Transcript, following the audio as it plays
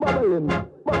bubbling,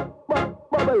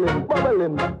 bubbling, bubbling,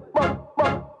 bubbling,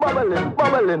 bubbling, bubbling,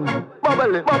 bubbling,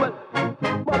 bubbling,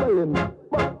 bubbling,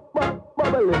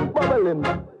 bubbling,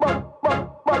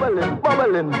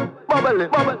 bubbling, bubbling,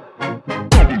 bubbling.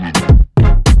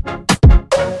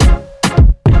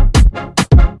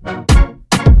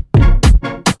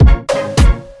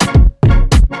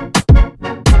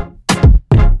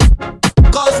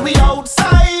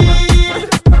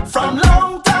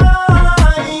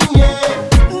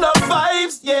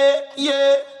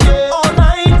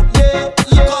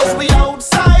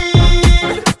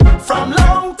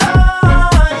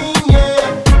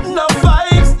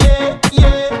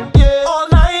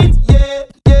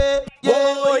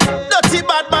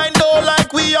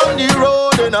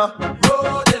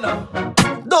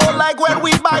 Don't like when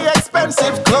we buy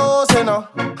expensive clothes, you know.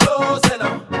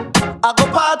 I go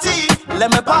party,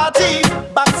 let me party.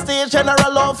 Backstage,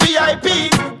 general or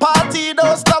VIP. Party,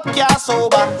 don't stop, can't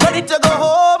sober. Ready to go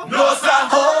home? No, sir.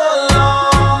 Hold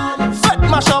on. Fat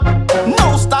mash up.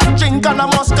 No start drink and I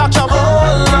must catch up.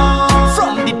 Hold on.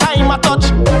 From the time I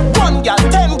touch, 1 gal,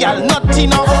 10 gal, not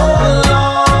enough. Hold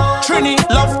on. Trini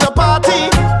love the party.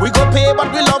 We go pay,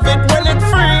 but we love it when it's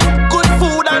free. Good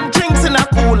food and drinks in a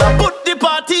cooler. Put the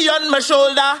party on my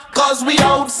shoulder, cause we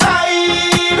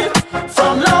outside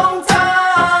from long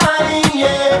time,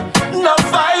 yeah. No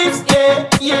vibes, yeah,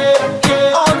 yeah,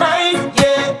 yeah. All night,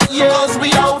 yeah, yeah. Cause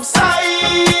we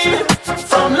outside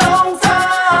from long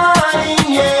time,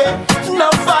 yeah. No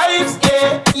vibes,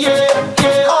 yeah, yeah,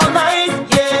 yeah. All night,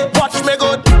 yeah. Watch me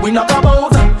good. We knock a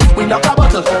bottle, we knock a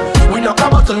bottle, we knock a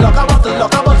bottle, knock a bottle,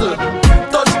 knock a bottle.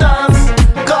 Touch dance,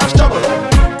 gosh trouble.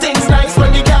 Things nice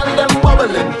when the girl them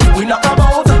bubbling. We knock a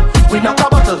bottle, we knock a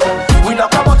bottle, we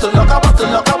knock a bottle, knock a bottle,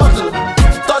 knock a bottle.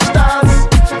 Touch dance,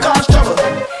 gosh trouble.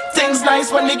 Things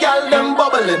nice when the girl them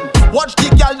bubbling. Watch the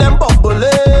girl them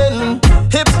bubbling.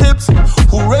 Hips, hips,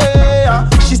 hooray.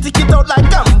 She stick it out like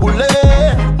gambule.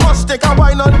 Must take a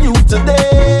wine on you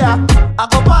today. I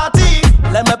go party,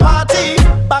 let me party.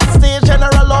 Backstage,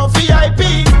 general or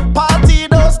VIP. Party,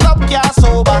 don't stop, can't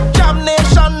sober. Jam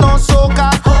nation, no soca.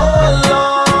 Hold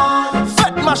on.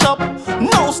 Fat mash up.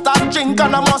 No start drink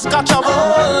and I must catch up.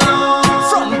 Hold on.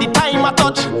 From the time I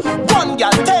touch, 1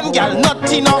 gal, 10 gal,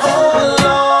 not enough. Hold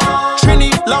on.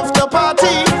 Trini love the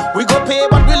party. We go pay,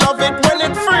 but we love it when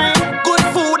it's free. Good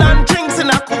food and drinks in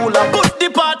a cooler. Put the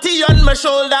party on my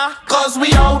shoulder, cause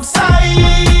we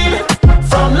outside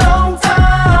from long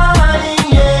time,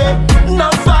 yeah. No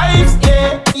vibes,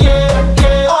 yeah, yeah,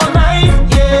 yeah. All night,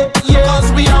 yeah, yeah.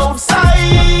 Cause we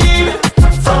outside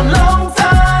from long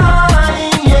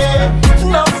time, yeah.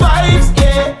 No vibes,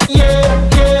 yeah,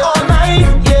 yeah, yeah. All night,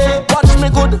 yeah. Watch me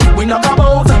good. We knock a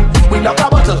bottle, we knock a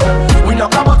bottle, we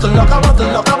knock a bottle, knock a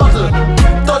bottle, knock a bottle.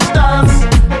 Touch dance,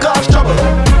 gosh trouble.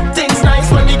 Things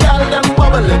nice when the girl them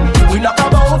bubbling. We knock a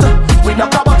bottle, we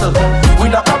knock a bottle, we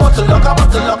knock a bottle, knock a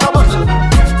bottle, knock a bottle.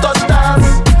 Touch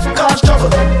dance, gosh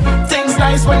trouble. Things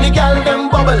nice when the girl them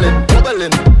bubbling.